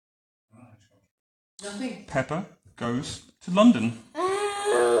Nothing. Peppa goes to London.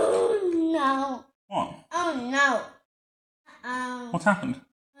 Oh no. What? Oh no. What's happened?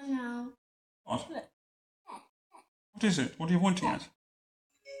 Oh no. What? What is it? What are you pointing at?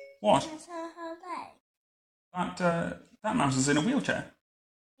 What? Yes, her leg. That mouse is in a wheelchair.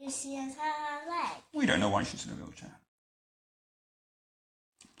 Yes, yes, her leg. We don't know why she's in a wheelchair.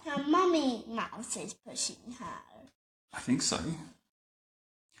 Her mummy mouse is pushing her. I think so.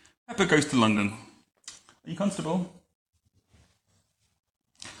 Peppa goes to London. Are you constable?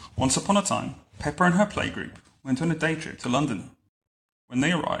 Once upon a time, Peppa and her playgroup went on a day trip to London. When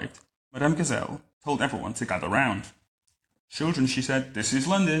they arrived, Madame Gazelle told everyone to gather round. Children, she said, this is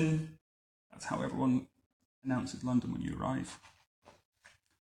London. That's how everyone announces London when you arrive.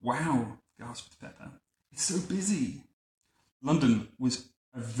 Wow, gasped Peppa. It's so busy. London was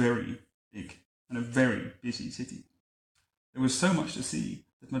a very big and a very busy city. There was so much to see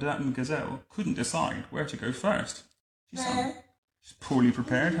that Madame Gazelle couldn't decide where to go first. She's poorly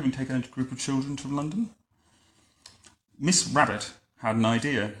prepared, having taken a group of children to London. Miss Rabbit had an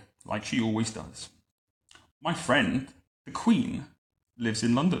idea, like she always does. My friend, the Queen, lives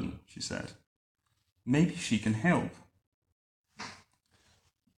in London, she said. Maybe she can help.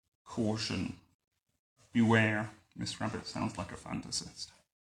 Caution. Beware. Miss Rabbit sounds like a fantasist.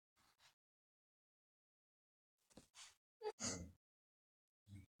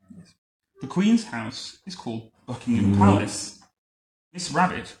 The Queen's house is called Buckingham Palace. Miss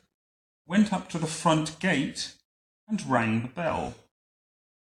Rabbit went up to the front gate and rang the bell.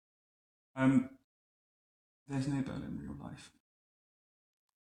 There's no bell in real life.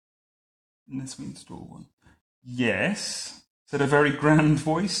 Unless we install one. Yes, said a very grand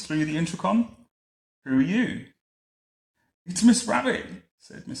voice through the intercom. Who are you? It's Miss Rabbit,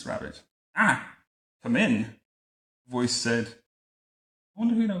 said Miss Rabbit. Ah, come in, the voice said. I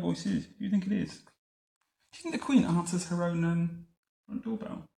wonder who that voice is. Who do you think it is? Do you think the Queen answers her own front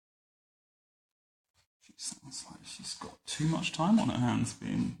doorbell? She sounds like she's got too much time on her hands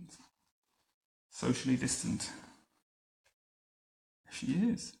being socially distant. There she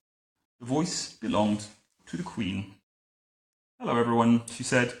is. The voice belonged to the Queen. Hello, everyone, she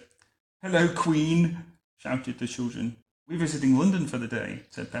said. Hello, Queen, shouted the children. We're visiting London for the day,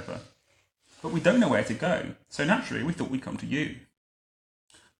 said Peppa. But we don't know where to go, so naturally we thought we'd come to you.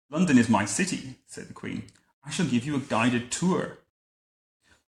 London is my city, said the Queen. I shall give you a guided tour.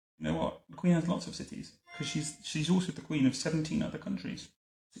 You know what? The Queen has lots of cities, because she's also the Queen of 17 other countries.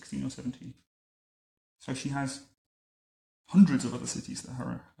 16 or 17. So she has hundreds of other cities that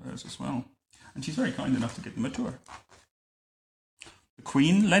are hers as well. And she's very kind enough to give them a tour. The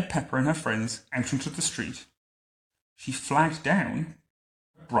Queen led Peppa and her friends out into the street. She flagged down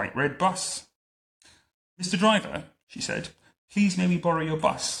a bright red bus. Mr. Driver, she said, please may we borrow your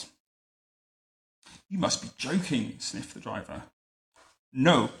bus? You must be joking, sniffed the driver.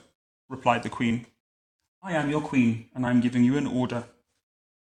 No, replied the Queen. I am your Queen, and I am giving you an order.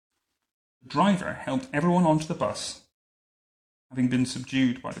 The driver helped everyone onto the bus, having been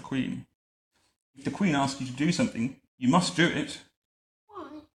subdued by the Queen. If the Queen asks you to do something, you must do it. Why?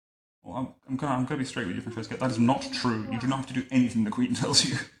 Well, I'm going to be straight with you from first get. That is not true. You do not have to do anything the Queen tells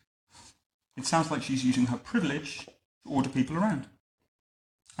you. It sounds like she's using her privilege to order people around.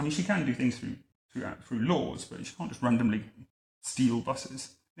 I mean, she can do things through laws, but she can't just randomly steal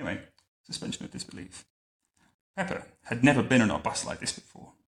buses. Anyway, suspension of disbelief. Peppa had never been on a bus like this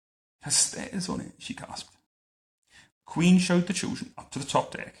before. It has stairs on it, she gasped. The Queen showed the children up to the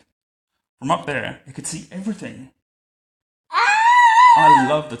top deck. From up there, they could see everything. I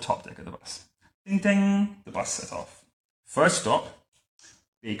love the top deck of the bus. Ding ding, the bus set off. First stop,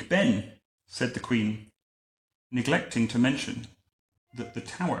 Big Ben, said the Queen, neglecting to mention that the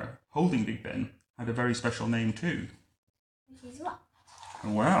tower holding Big Ben had a very special name too. Which is what?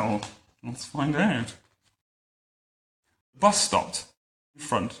 Well, let's find out. The bus stopped in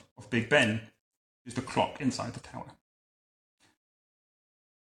front of Big Ben, which is the clock inside the tower.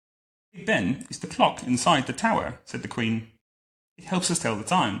 Big Ben is the clock inside the tower, said the Queen. It helps us tell the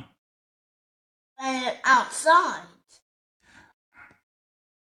time. Outside.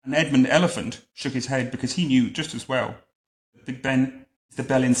 And Edmund Elephant shook his head because he knew just as well that Big Ben is the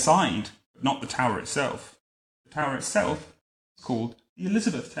bell inside, but not the tower itself. The tower itself is called the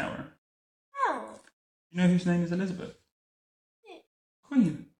Elizabeth Tower. Oh. You know whose name is Elizabeth?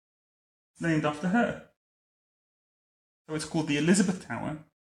 Queen. It's named after her. So it's called the Elizabeth Tower,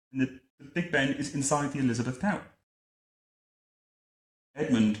 and the Big Ben is inside the Elizabeth Tower.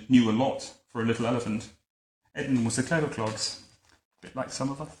 Edmund knew a lot for a little elephant. Edmund was a clever clogs, a bit like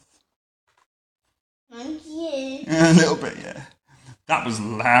some of us. Thank you. A little bit, yeah. That was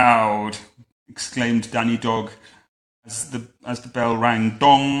loud. exclaimed Danny Dog as the bell rang.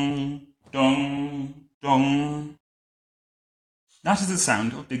 Dong, dong, dong. That is the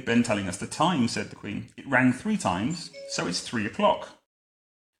sound of Big Ben telling us the time, said the Queen. It rang 3 times, so it's 3 o'clock.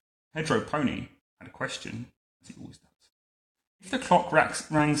 Pedro Pony had a question, as he always does. If the clock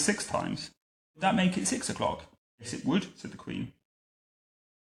rang 6 times, would that make it 6 o'clock? Yes, it would, said the Queen.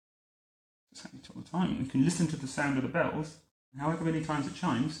 It's happening all the time. You can listen to the sound of the bells, and however many times it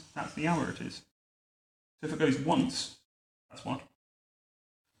chimes, that's the hour it is. So if it goes once, that's what.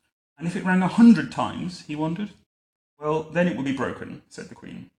 And if it rang 100 times, he wondered, well, then it would be broken, said the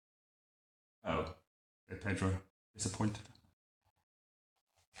Queen. Oh, said Pedro, disappointed.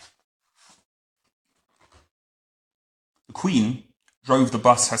 The Queen drove the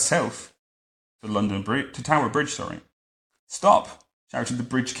bus herself to Tower Bridge. Stop, shouted the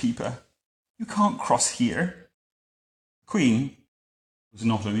bridge keeper. You can't cross here. The Queen was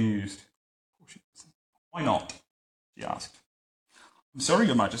not amused. Why not? She asked. I'm sorry,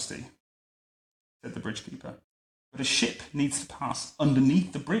 Your Majesty, said the bridge keeper, but a ship needs to pass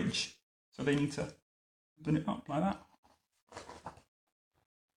underneath the bridge, so they need to open it up like that.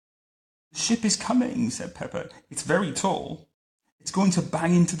 The ship is coming, said Peppa. It's very tall. It's going to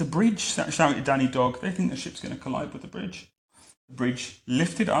bang into the bridge, shouted Danny Dog. They think the ship's going to collide with the bridge. The bridge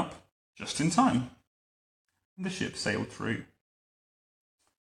lifted up just in time, and the ship sailed through.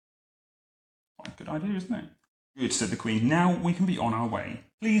 Quite a good idea, isn't it? Good, said the Queen. Now we can be on our way.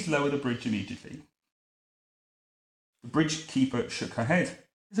 Please lower the bridge immediately. The bridge keeper shook her head.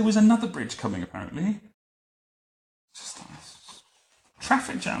 There was another bridge coming, apparently. Just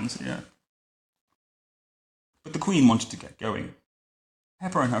traffic jams here. But the Queen wanted to get going.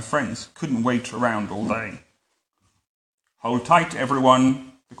 Peppa and her friends couldn't wait around all day. Hold tight,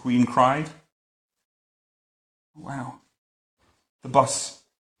 everyone, the Queen cried. Wow. The bus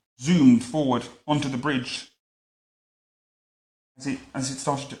zoomed forward onto the bridge. As it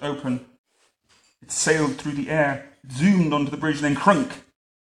started to open, it sailed through the air, zoomed onto the bridge, and then crunk.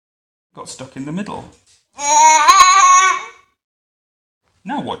 Got stuck in the middle.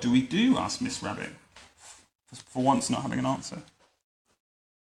 Now what do we do? Asked Miss Rabbit, for once not having an answer.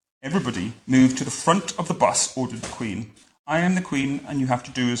 Everybody moved to the front of the bus, ordered the Queen. I am the Queen, and you have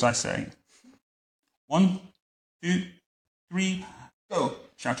to do as I say. 1, 2, 3, go,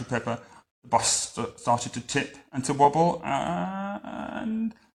 shouted Peppa. The bus started to tip and to wobble,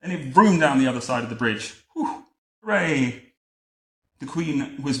 and then it broomed down the other side of the bridge. Whew, hooray! The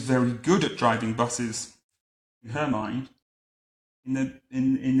Queen was very good at driving buses. In her mind, in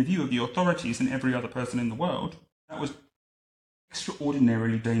the view of the authorities and every other person in the world, that was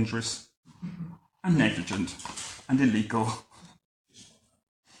extraordinarily dangerous and negligent and illegal.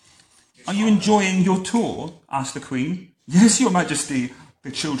 Are you enjoying your tour? Asked the Queen. Yes, Your Majesty,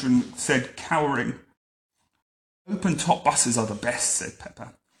 the children said, cowering. Open-top buses are the best, said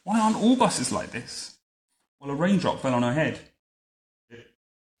Peppa. Why aren't all buses like this? Well, a raindrop fell on her head.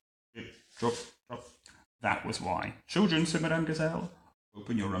 Drop, drop. That was why. Children, said Madame Gazelle,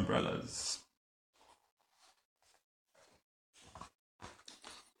 open your umbrellas.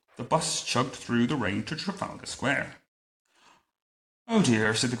 The bus chugged through the rain to Trafalgar Square. Oh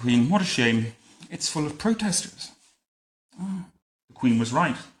dear, said the Queen, what a shame. It's full of protesters. Oh, the Queen was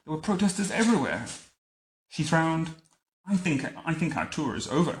right. There were protesters everywhere. She frowned. I think our tour is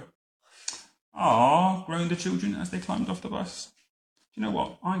over. Ah, groaned the children as they climbed off the bus. Do you know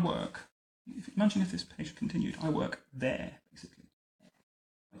what? I work. Imagine if this page continued. I work there, basically.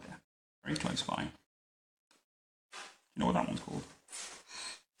 Right there. Very close by. You know what that one's called?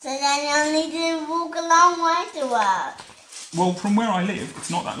 So then you need to walk a long way to work. Well, from where I live,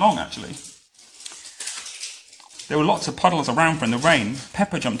 it's not that long, actually. There were lots of puddles around from the rain.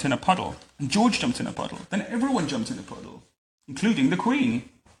 Peppa jumped in a puddle, and George jumped in a puddle. Then everyone jumped in a puddle, including the Queen.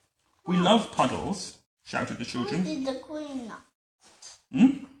 We love puddles, shouted the children. Who did the Queen not?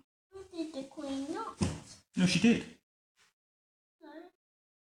 Hmm? Who did the Queen not? No, she did. No.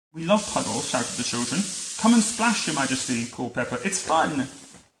 We love puddles, shouted the children. Come and splash, Your Majesty, called Peppa. It's fun.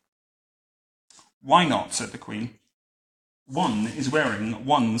 Why not, said the Queen. One is wearing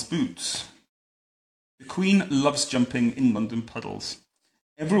one's boots. The Queen loves jumping in London puddles.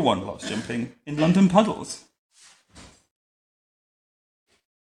 Everyone loves jumping in London puddles.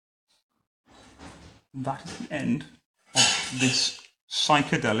 And that is the end of this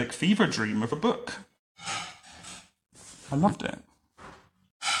psychedelic fever dream of a book. I loved it.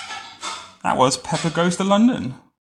 That was Peppa Goes to London.